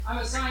I'm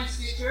a science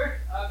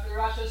teacher for the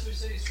Rochester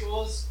City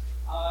Schools.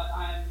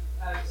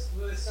 As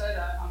Lewis said,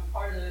 I'm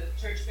part of the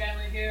church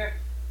family here.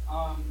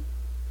 I'm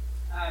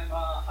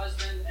a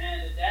husband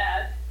and a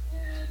dad,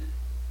 and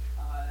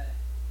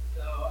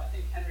so I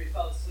think Henry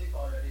fell asleep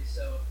already,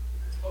 so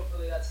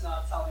hopefully that's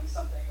not telling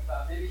something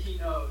about, maybe he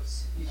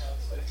knows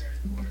what you're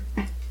in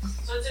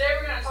for. So today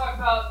we're going to talk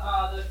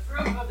about the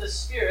fruit of the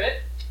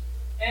Spirit,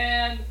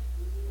 and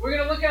we're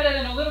going to look at it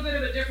in a little bit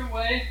of a different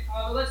way.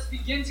 But let's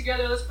begin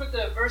together. Let's put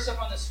the verse up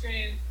on the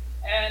screen.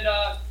 And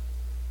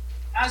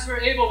as we're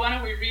able, why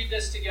don't we read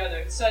this together?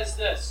 It says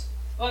this: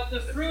 "But the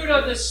fruit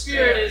of the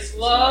Spirit is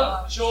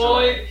love,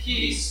 joy,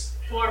 peace,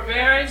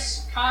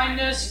 forbearance,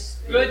 kindness,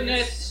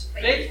 goodness,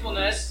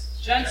 faithfulness,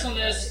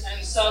 gentleness,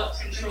 and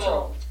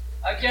self-control.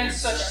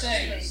 Against such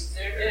things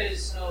there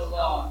is no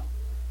law."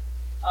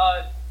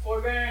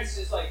 Forbearance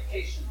is like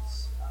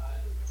patience.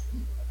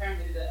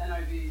 Apparently the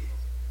NIV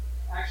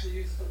actually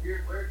uses a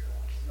weird word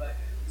for that.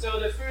 So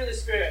the fruit of the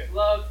Spirit: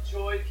 love,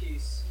 joy,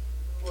 peace,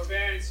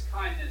 forbearance,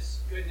 kindness,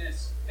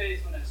 goodness,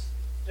 faithfulness,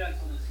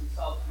 gentleness, and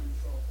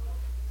self-control.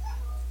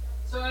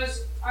 So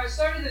as I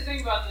started to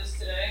think about this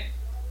today,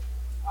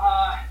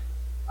 I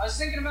was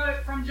thinking about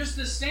it from just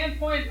the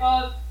standpoint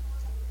of,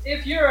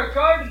 if you're a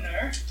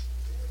gardener,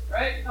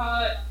 right?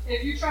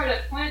 If you try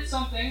to plant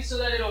something so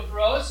that it'll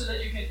grow, so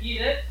that you can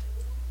eat it,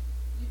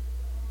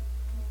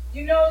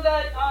 you know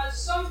that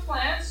some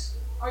plants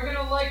are going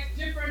to like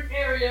different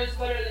areas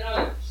better than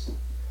others.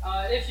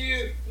 If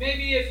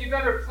you've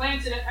ever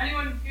planted it,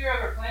 anyone here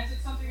ever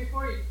planted something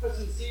before? You put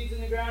some seeds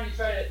in the ground, you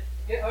try to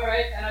get, all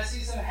right, and I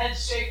see some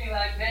heads shaking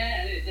like,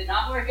 man, and it did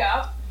not work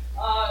out.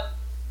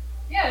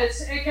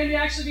 It can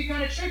actually be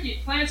kind of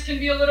tricky. Plants can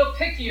be a little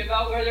picky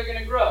about where they're going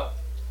to grow.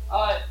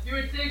 You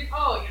would think,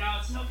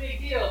 it's no big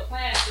deal.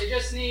 Plants, they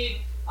just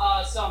need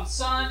some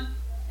sun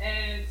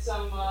and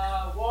some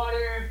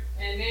water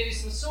and maybe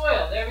some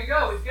soil. There we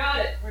go, we've got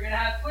it. We're going to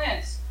have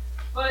plants.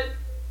 But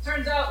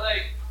turns out,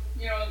 like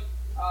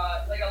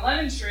a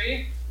lemon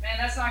tree, man,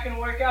 that's not going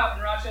to work out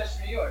in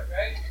Rochester, New York,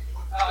 right?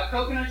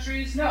 Coconut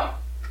trees, no.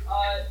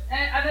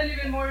 And then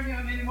even more,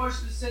 maybe more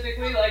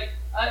specifically,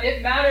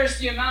 it matters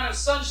the amount of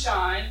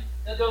sunshine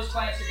that those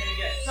plants are going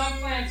to get. Some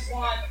plants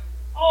want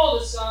all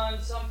the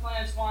sun, some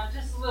plants want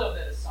just a little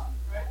bit of sun,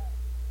 right?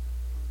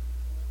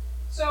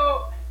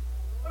 So,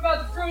 what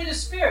about the fruit of the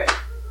Spirit?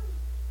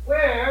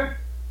 Where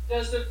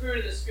does the fruit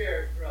of the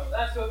Spirit grow?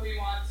 That's what we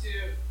want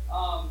to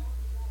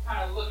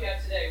kind of look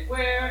at today.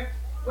 Where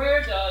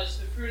does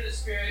the fruit of the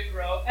Spirit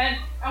grow? And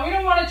we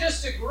don't want it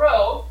just to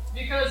grow,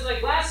 because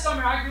like last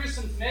summer I grew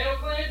some tomato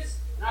plants,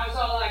 and I was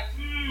all like,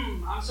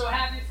 I'm so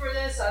happy for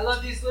this. I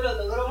love the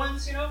little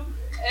ones,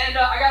 and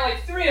I got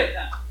like 3 of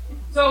them.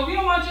 So we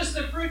don't want just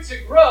the fruit to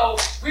grow,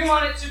 we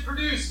want it to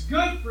produce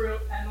good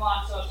fruit and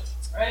lots of it,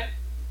 right?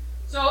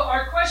 So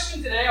our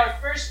question today, our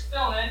first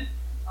fill-in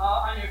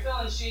on your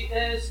fill-in sheet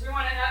is, we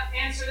want to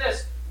answer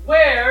this: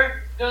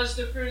 where does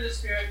the fruit of the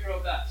Spirit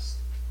grow best?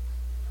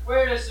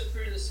 Where does the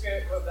fruit of the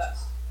Spirit grow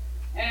best?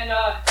 And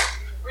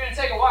we're going to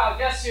take a wild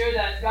guess here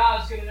that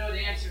God's going to know the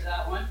answer to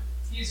that one.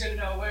 He's going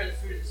to know where the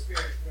fruit of the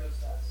Spirit grows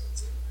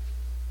best.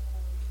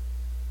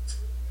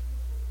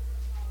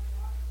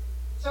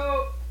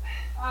 So,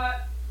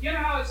 you know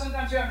how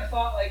sometimes you're having a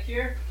thought like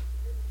here,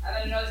 and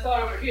then another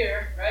thought over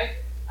here, right?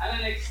 And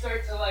then they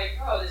start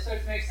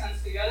to make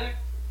sense together.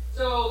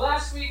 So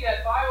last week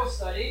at Bible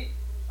study,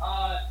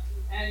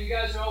 and you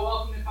guys are all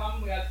welcome to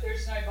come. We have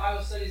Thursday night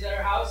Bible studies at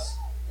our house.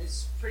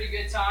 It's a pretty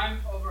good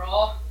time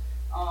overall.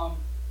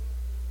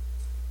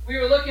 We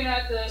were looking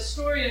at the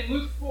story in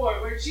Luke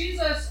 4 where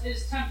Jesus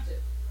is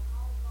tempted,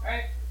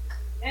 right?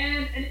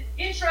 And an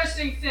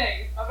interesting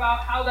thing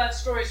about how that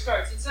story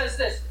starts, it says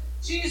this: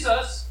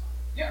 Jesus,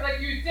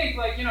 you'd think,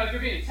 if you're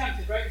being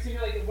tempted, right? It's going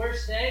to be like the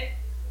worst day.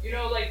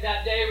 Like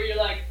that day where you're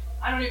like,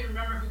 I don't even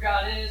remember who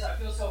God is. I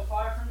feel so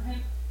far from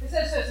Him. It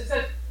says this. It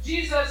says,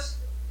 Jesus,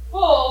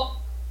 full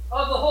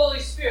of the Holy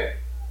Spirit,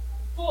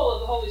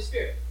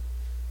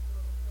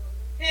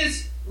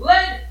 is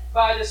led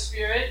by the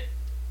Spirit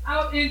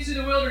out into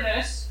the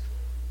wilderness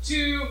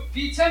to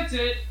be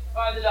tempted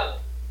by the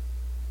devil.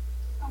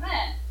 Oh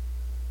man,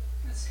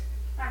 that's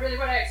not really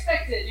what I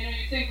expected. You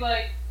think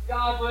like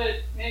God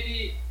would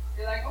maybe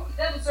be like, oh, the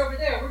devil's over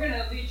there, we're going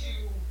to lead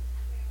you,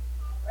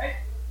 right?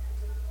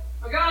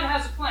 But God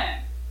has a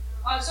plan.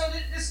 So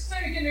this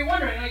started getting me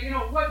wondering,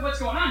 what's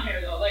going on here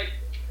though?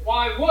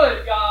 Why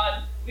would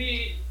God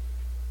lead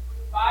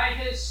by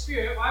His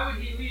Spirit? Why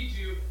would He lead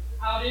you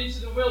out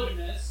into the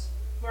wilderness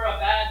for a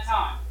bad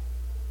time?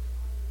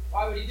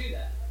 Why would He do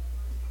that?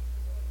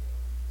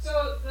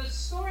 So the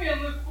story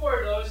in Luke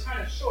 4 though is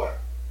kind of short,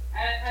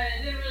 and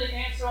it didn't really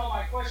answer all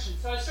my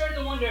questions. So I started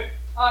to wonder,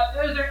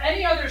 are there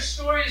any other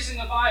stories in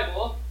the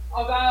Bible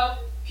about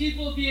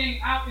people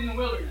being out in the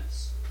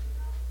wilderness?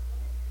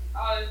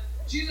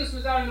 Jesus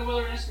was out in the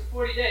wilderness for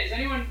 40 days.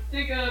 Anyone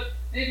think of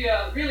maybe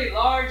a really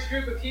large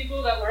group of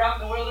people that were out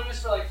in the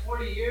wilderness for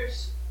 40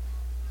 years?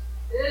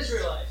 The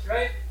Israelites,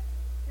 right?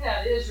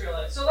 Yeah, the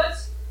Israelites. So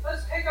let's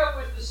pick up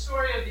with the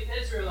story of the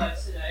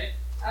Israelites today,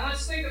 and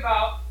let's think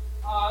about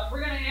we're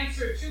going to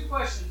answer two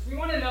questions. We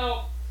want to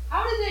know,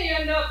 how did they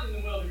end up in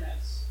the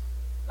wilderness?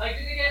 Like,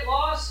 did they get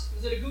lost?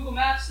 Was it a Google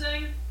Maps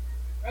thing?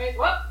 Right?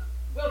 What?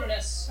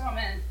 Wilderness. Oh,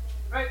 man.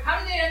 Right? How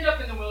did they end up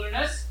in the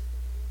wilderness?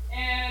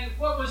 And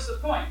what was the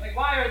point? Like,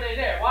 why are they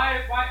there?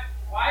 Why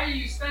are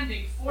you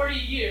spending 40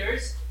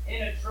 years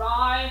in a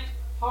dry,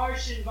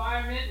 harsh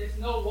environment with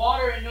no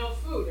water and no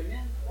food? I mean,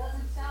 it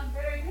doesn't sound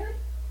very good.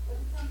 It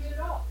doesn't sound good at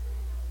all.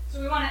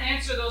 So we want to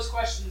answer those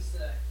questions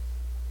today.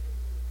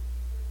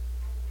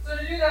 So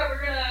to do that,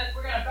 we're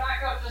gonna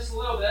back up just a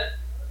little bit.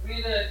 We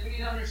need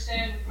to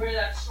understand where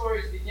that story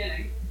is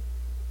beginning.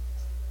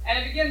 And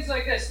it begins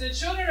like this. The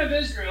children of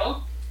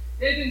Israel,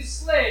 they've been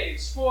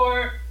slaves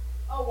for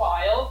a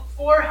while,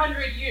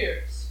 400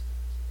 years.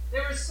 They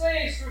were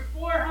slaves for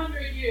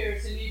 400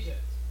 years in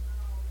Egypt.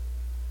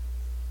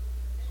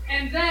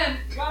 And then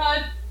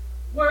God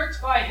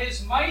worked by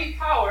his mighty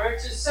power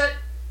to set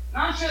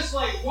not just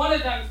like one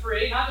of them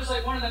free, not just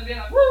like one of them being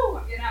like, woo,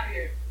 I'm getting out of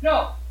here.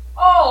 No,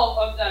 all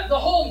of them. The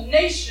whole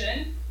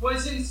nation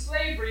was in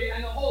slavery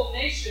and the whole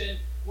nation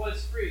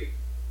was free.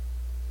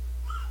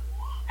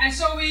 And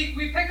so we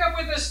pick up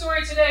with the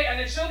story today, and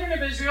the children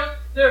of Israel,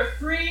 they're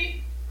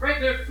free, right?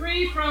 They're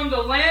free from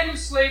the land of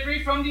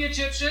slavery, from the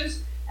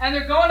Egyptians, and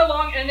they're going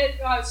along, and it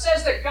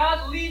says that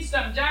God leads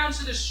them down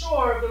to the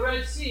shore of the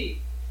Red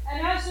Sea.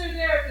 And as they're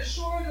there at the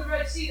shore of the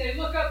Red Sea, they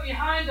look up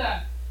behind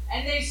them,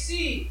 and they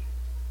see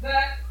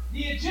that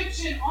the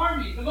Egyptian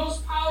army, the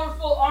most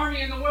powerful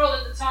army in the world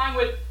at the time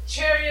with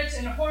chariots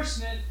and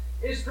horsemen,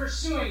 is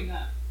pursuing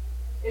them,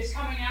 is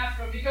coming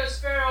after them, because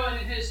Pharaoh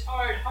in his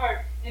hard heart,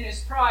 in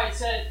his pride,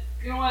 said,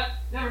 you know what,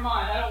 never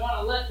mind, I don't want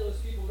to let those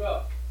people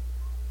go.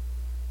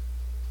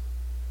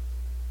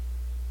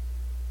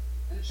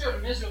 And the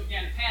children of Israel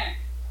began to panic,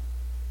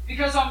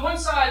 because on one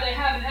side they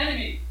have an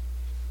enemy,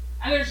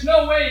 and there's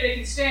no way they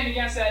can stand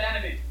against that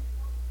enemy.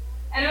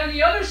 And on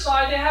the other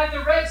side they have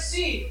the Red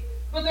Sea,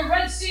 but the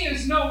Red Sea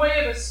is no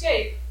way of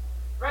escape,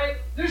 right?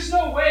 There's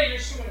no way you're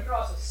swimming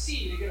across a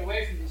sea to get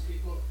away from these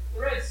people.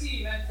 The Red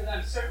Sea meant for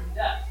them certain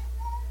death.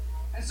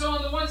 And so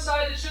on the one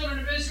side, the children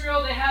of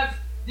Israel, they have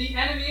the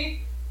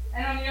enemy,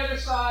 and on the other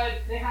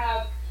side, they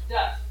have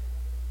death.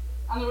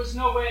 And there was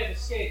no way of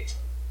escape.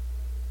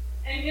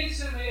 And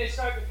instantly they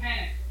start to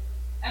panic.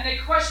 And they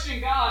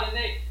question God, and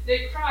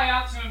they cry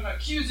out to him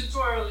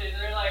accusatorily.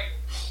 They're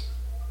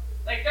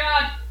like,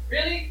 God,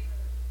 really?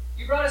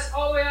 You brought us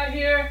all the way out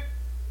here?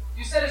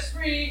 You set us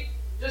free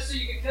just so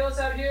you could kill us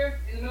out here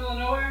in the middle of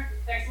nowhere?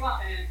 Thanks a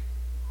lot, man.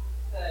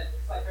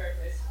 Slight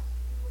paraphrase.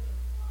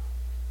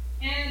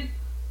 And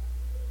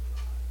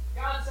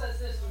God says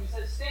this when he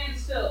says, stand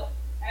still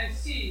and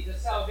see the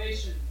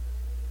salvation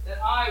that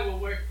I will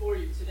work for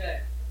you today.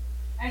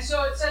 And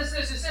so it says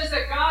this, it says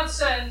that God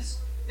sends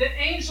the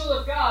angel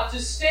of God to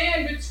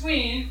stand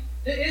between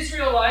the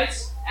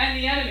Israelites and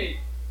the enemy.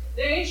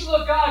 The angel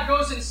of God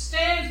goes and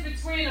stands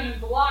between them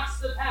and blocks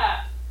the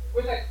path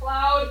with a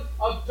cloud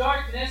of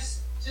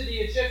darkness to the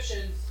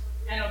Egyptians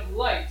and of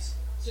light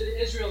to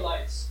the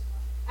Israelites.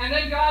 And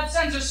then God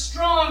sends a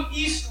strong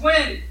east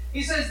wind.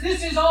 He says,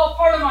 this is all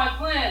part of my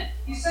plan.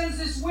 He sends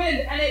this wind,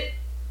 and it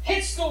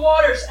hits the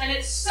waters, and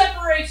it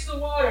separates the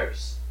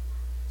waters.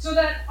 So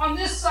that on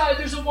this side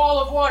there's a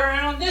wall of water,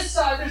 and on this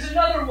side there's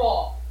another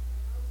wall.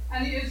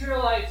 And the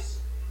Israelites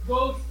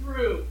go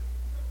through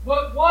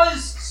what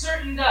was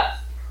certain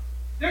death.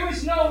 There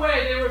was no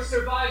way they were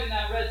surviving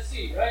that Red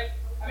Sea, right?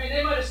 I mean,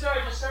 they might have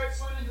started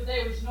swimming, but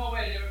there was no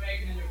way they were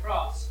making it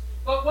across.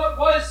 But what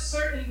was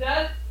certain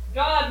death,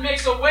 God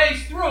makes a way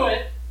through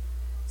it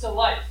to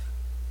life.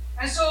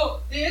 And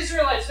so the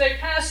Israelites, they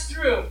pass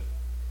through,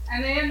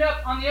 and they end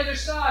up on the other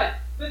side.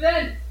 But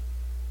then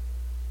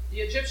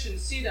the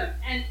Egyptians see them.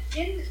 And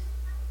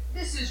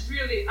this is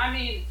really,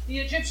 the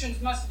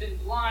Egyptians must have been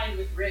blind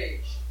with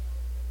rage.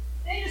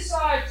 They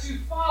decide to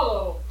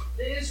follow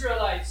the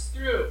Israelites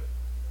through.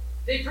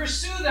 They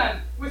pursue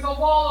them with a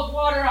wall of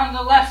water on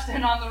the left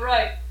and on the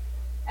right.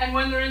 And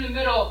when they're in the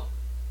middle,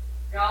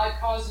 God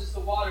causes the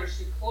waters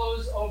to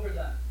close over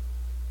them,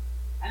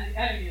 and the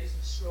enemy is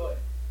destroyed.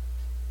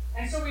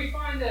 And so we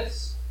find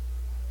this,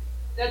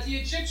 that the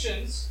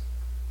Egyptians,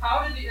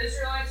 how did the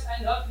Israelites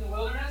end up in the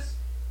wilderness?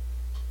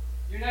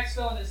 Your next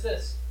fill-in is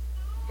this: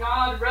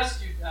 God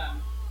rescued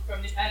them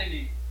from the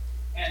enemy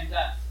and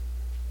death.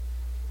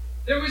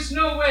 There was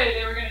no way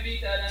they were going to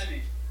beat that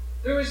enemy.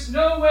 There was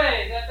no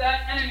way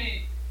that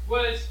enemy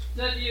was,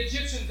 that the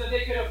Egyptians, that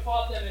they could have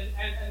fought them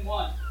and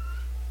won.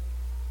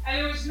 And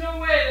there was no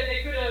way that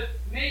they could have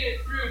made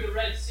it through the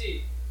Red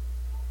Sea.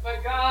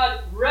 But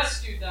God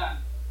rescued them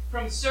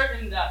from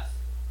certain death.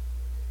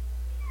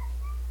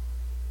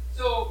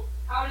 So,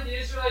 how did the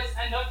Israelites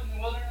end up in the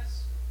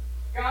wilderness?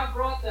 God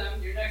brought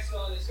them, your next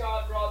fill is,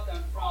 God brought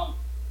them from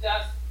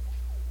death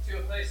to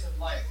a place of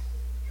life.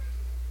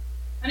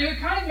 And it would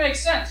kind of make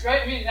sense,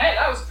 right? Hey,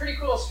 that was a pretty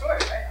cool story,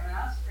 right?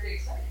 That's pretty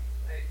exciting.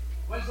 Like,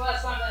 when's the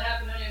last time that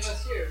happened to any of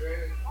us here?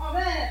 Right? Oh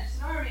man, it's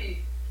an army.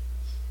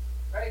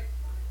 Right?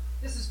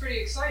 This is pretty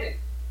exciting.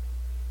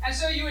 And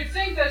so you would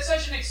think that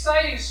such an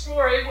exciting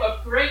story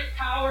of great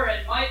power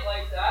and might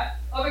like that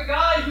of a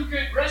God who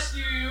could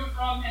rescue you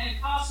from an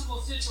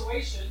impossible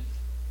situation,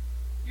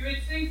 you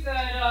would think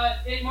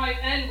that it might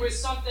end with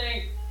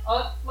something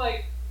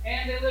like,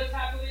 and they lived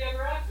happily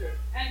ever after.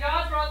 And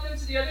God brought them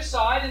to the other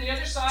side, and the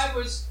other side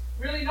was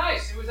really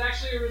nice. It was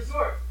actually a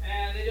resort,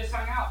 and they just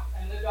hung out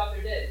and lived out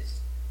their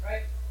days,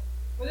 right?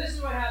 But this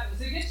is what happens.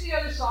 They get to the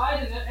other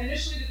side, and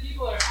initially the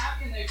people are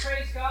happy, and they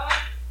praise God,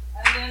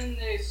 and then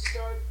they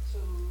start to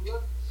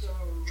look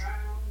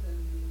around,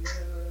 and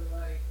they're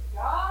like,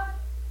 God,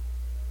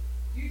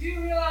 you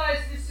do realize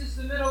this is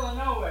the middle of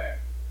nowhere.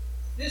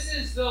 This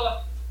is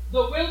the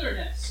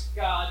wilderness,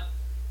 God.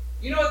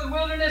 You know what the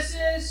wilderness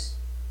is?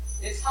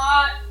 It's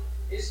hot,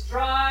 it's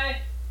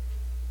dry,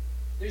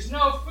 there's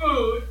no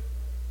food,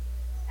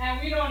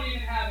 and we don't even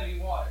have any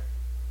water.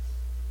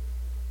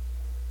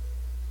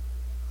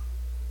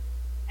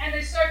 And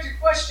they start to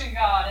question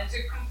God and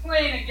to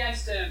complain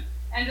against Him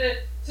and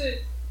to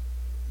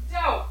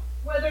doubt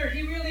whether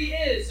He really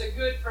is a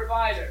good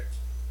provider.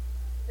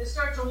 They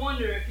start to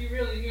wonder if He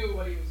really knew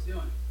what He was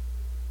doing.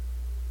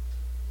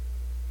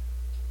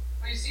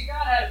 But you see,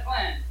 God had a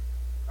plan,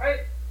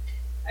 right?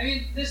 I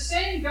mean, the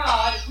same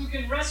God who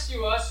can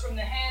rescue us from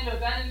the hand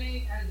of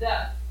enemy and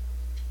death,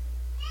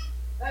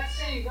 that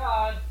same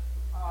God,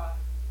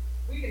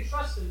 we can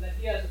trust Him that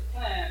He has a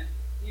plan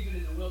even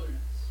in the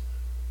wilderness.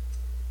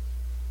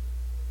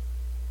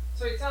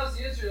 So He tells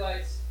the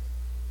Israelites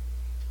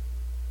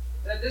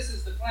that this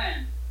is the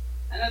plan.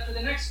 And that for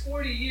the next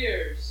 40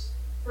 years,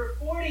 oh,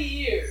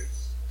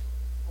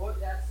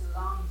 that's a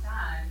long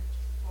time,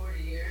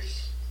 40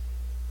 years,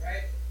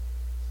 right?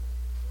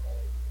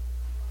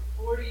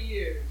 40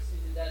 years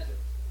in the desert.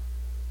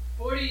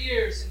 40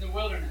 years in the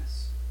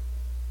wilderness.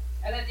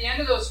 And at the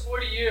end of those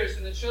 40 years,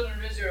 when the children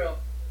of Israel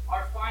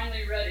are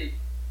finally ready,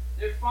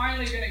 they're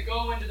finally going to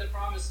go into the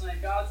promised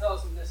land. God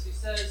tells them this. He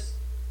says,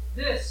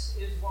 "This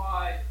is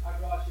why I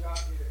brought you out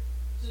here,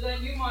 so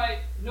that you might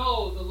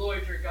know the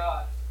Lord your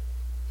God,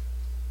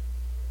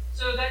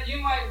 so that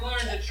you might learn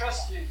to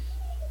trust me,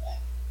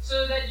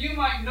 so that you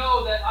might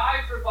know that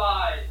I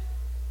provide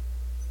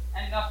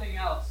and nothing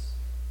else."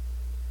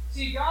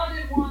 See, God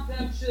didn't want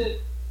them to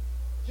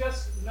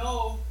just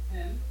know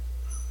Him.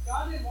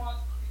 God didn't want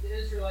the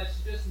Israelites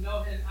to just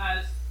know Him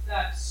as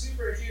that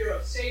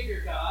superhero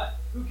Savior God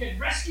who can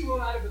rescue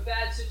them out of a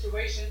bad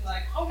situation,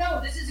 like, "Oh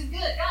no, this isn't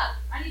good. God,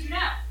 I need you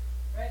now."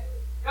 Right?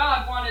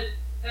 God wanted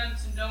them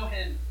to know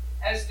Him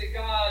as the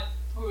God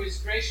who is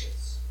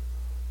gracious,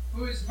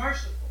 who is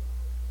merciful,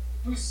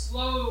 who's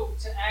slow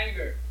to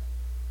anger,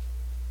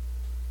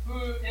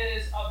 who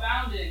is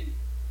abounding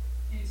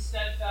in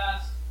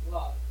steadfast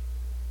love,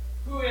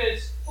 who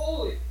is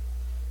holy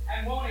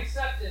and won't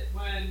accept it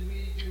when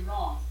we do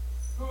wrong,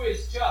 who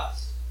is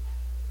just,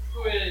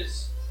 who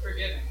is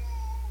forgiving.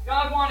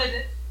 God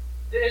wanted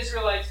the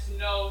Israelites to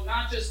know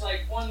not just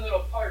like one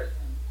little part of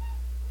Him.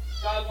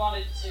 God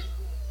wanted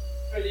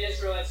for the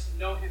Israelites to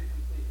know Him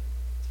completely.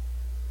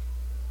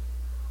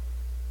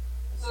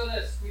 So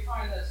we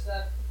find this,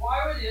 that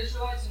why were the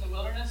Israelites in the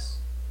wilderness?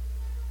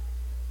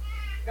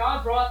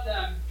 God brought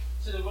them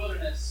to the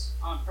wilderness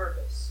on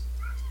purpose.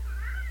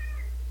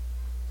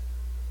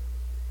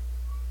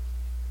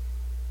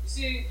 You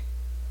see,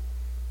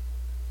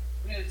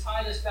 we're going to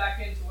tie this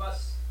back into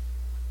us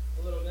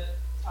a little bit,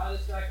 tie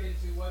this back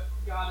into what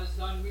God has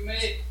done. We've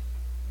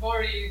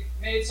already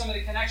made some of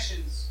the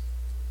connections,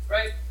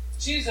 right?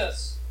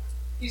 Jesus,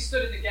 He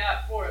stood in the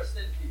gap for us,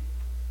 didn't He?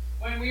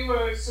 When we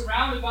were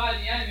surrounded by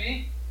the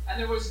enemy and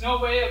there was no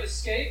way of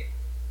escape,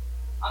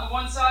 on the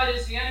one side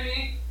is the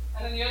enemy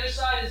and then the other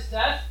side is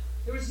death,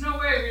 there was no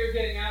way we were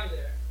getting out of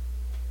there.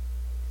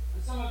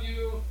 And some of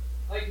you,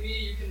 like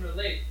me, you can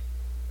relate.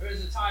 There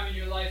was a time in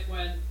your life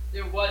when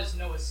there was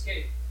no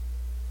escape.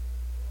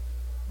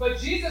 But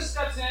Jesus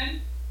steps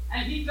in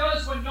and He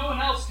does what no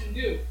one else can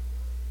do.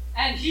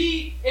 And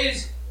He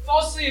is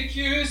falsely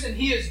accused and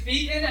He is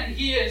beaten and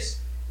He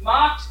is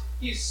mocked,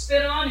 He's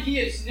spit on, He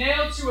is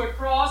nailed to a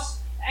cross,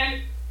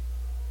 and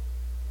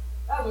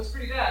that looks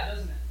pretty bad,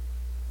 doesn't it?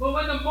 But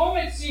when the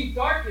moment seemed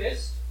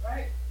darkest,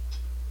 right?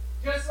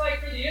 Just like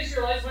for the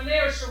Israelites, when they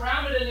are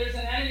surrounded and there's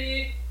an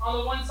enemy on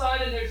the one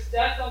side and there's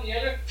death on the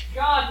other,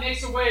 God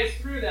makes a way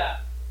through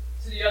that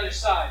to the other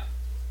side.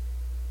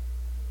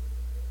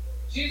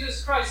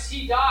 Jesus Christ,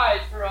 He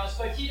died for us,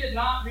 but He did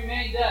not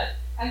remain dead.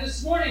 And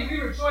this morning we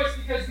rejoice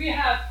because we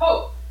have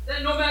hope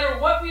that no matter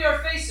what we are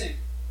facing,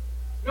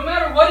 no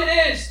matter what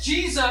it is,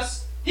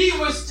 Jesus, He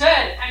was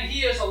dead and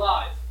He is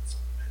alive.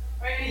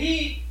 Right? And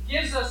He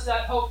gives us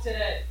that hope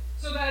today.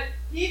 So that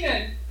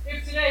even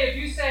if today, if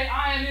you say,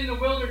 "I am in the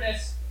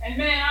wilderness, and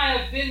man, I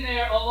have been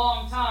there a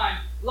long time,"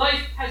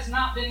 life has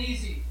not been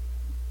easy.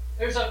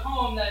 There's a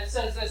poem that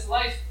says this: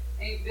 "Life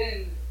ain't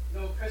been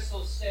no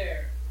crystal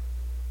stair.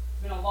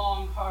 It's been a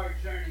long,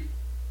 hard journey."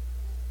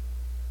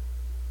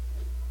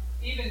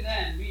 Even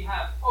then, we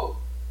have hope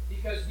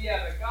because we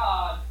have a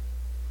God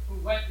who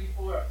went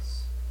before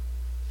us.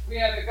 We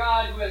have a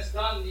God who has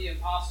done the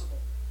impossible.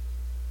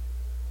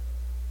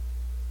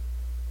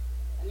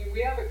 And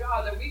we have a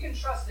God that we can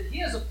trust that He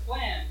has a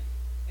plan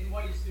in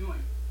what He's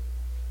doing.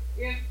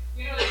 You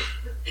You know,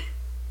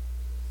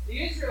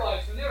 the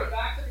Israelites, when they were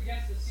backed up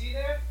against the sea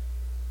there,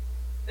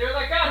 they were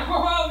like, God,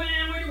 whoa,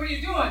 man, what are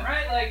you doing,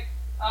 right? Like,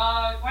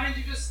 why didn't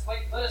you just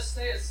let us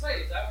stay as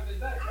slaves? That would have been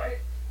better, right?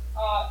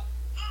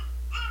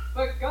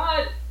 But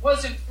God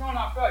wasn't thrown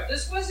off guard.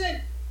 This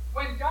wasn't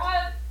when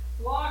God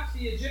blocked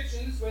the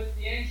Egyptians with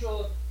the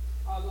angel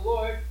of the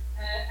Lord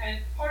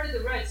and parted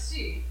the Red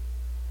Sea.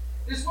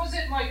 This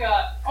wasn't like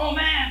oh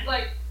man,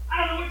 like,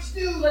 I don't know what to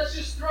do. Let's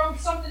just throw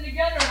something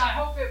together and I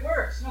hope it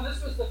works. No,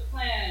 this was the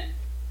plan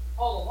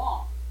all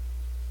along.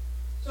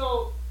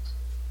 So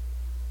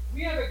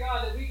we have a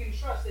God that we can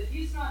trust, that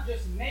He's not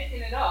just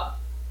making it up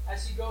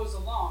as He goes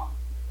along.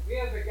 We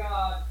have a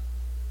God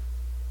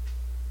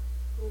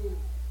who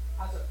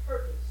has a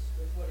purpose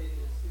with what He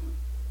is doing.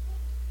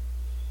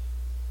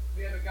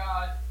 We have a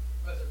God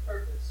who has a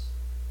purpose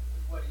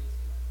with what He is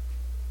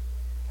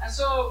doing. And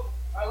so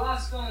our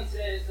last feeling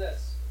today is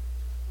this.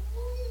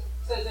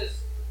 It says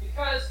this: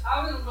 because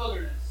out in the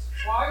wilderness,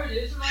 why were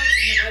the Israelites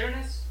in the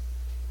wilderness?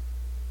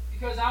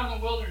 Because out in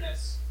the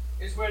wilderness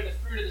is where the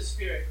fruit of the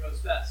Spirit grows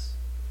best.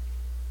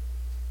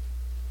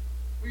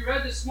 We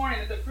read this morning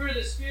that the fruit of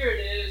the Spirit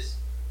is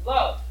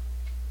love.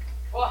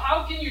 Well,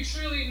 how can you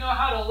truly know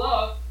how to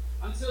love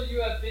until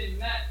you have been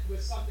met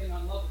with something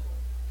unlovable?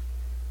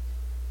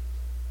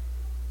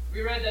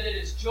 We read that it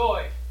is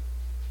joy.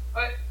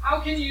 But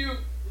how can you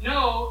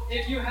know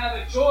if you have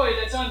a joy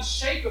that's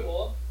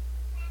unshakable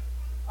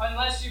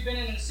unless you've been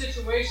in a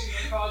situation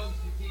that causes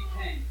you deep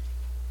pain?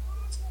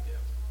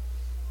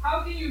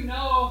 How can you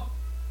know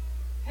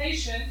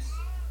patience?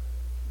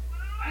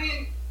 I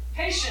mean,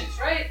 patience,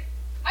 right?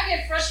 I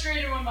get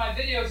frustrated when my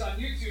videos on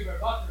YouTube are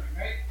buffering,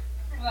 right?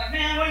 I'm like,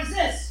 man, what is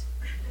this?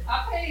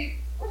 I pay,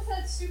 what's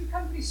that stupid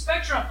company,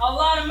 Spectrum? A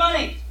lot of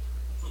money.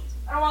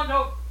 I don't want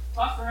no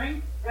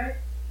buffering, right?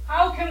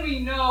 How can we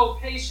know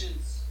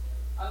patience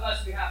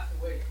unless we have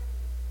to wait?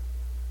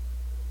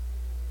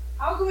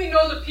 How can we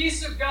know the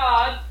peace of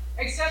God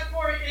except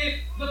for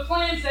if the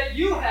plans that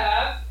you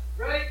have,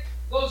 right?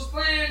 Those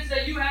plans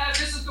that you have,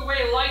 this is the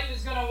way life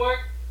is going to work,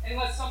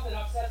 unless something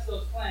upsets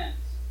those plans.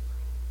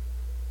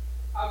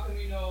 How can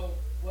we know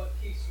what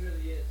peace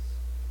really is?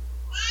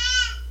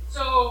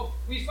 So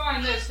we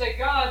find this, that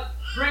God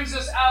brings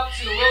us out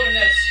to the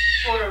wilderness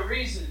for a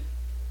reason.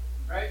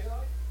 Right,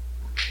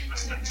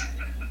 Zoe?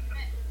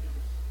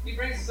 He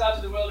brings us out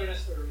to the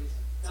wilderness for a reason,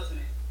 doesn't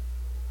he?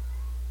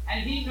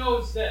 And He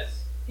knows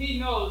this. He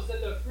knows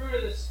that the fruit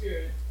of the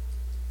Spirit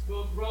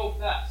will grow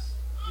best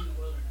in the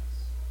wilderness.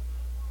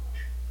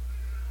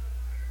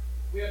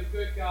 We have a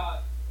good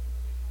God.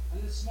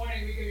 And this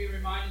morning we can be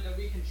reminded that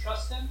we can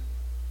trust Him.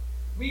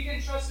 We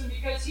can trust Him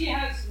because He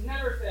has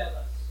never failed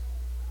us.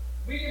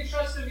 We can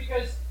trust Him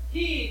because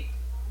He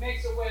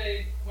makes a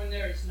way when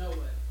there is no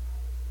way.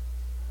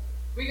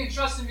 We can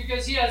trust Him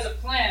because He has a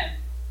plan.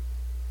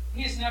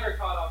 He's never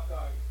caught off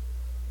guard.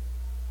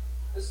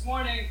 This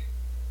morning,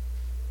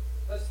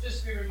 let's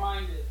just be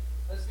reminded.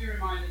 Let's be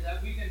reminded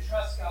that we can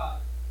trust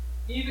God,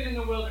 even in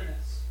the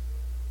wilderness,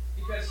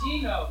 because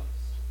He knows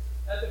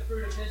that the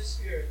fruit of His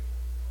Spirit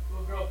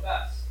will grow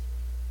best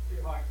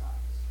through hard times.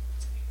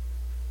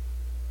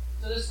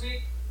 So this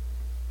week,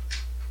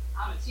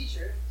 I'm a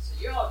teacher, so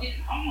you're all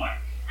getting homework.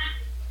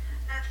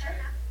 Right?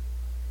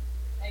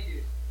 Thank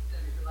you,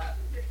 Debbie, for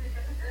laughing.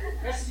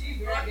 The rest of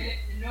you, we're all getting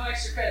no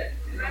extra credit.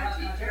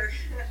 I'm a teacher.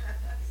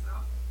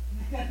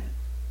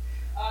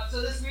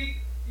 So this week,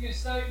 you can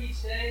start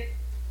each day.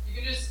 You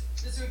can just,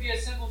 this would be a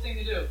simple thing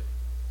to do.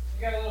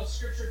 You got a little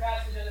scripture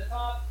passage at the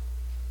top,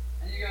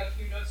 and you got a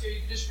few notes here.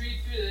 You can just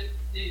read through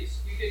these.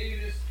 You could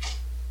even just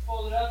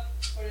fold it up,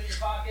 put it in your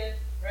pocket,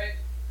 right?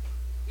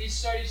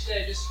 Start each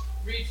day, just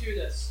read through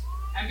this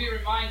and be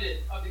reminded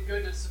of the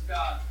goodness of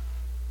God.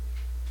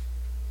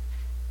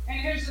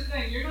 And here's the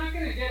thing, you're not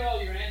going to get all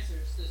your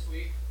answers this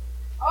week.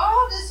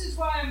 Oh, this is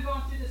why I'm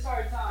going through this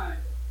hard time.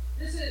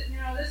 This is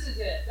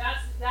it.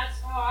 That's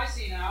oh, I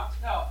see now.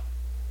 No.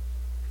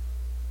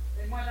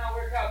 It might not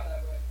work out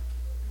that way.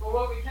 But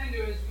what we can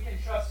do is we can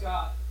trust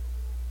God.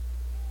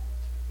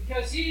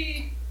 Because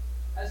He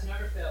has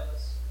never failed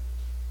us.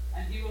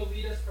 And He will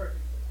lead us perfectly.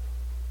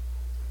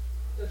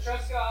 So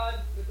trust God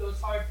with those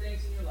hard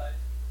things in your life.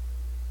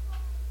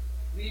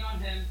 Lean on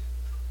Him.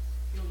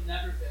 He will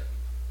never fail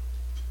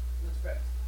you. Let's pray.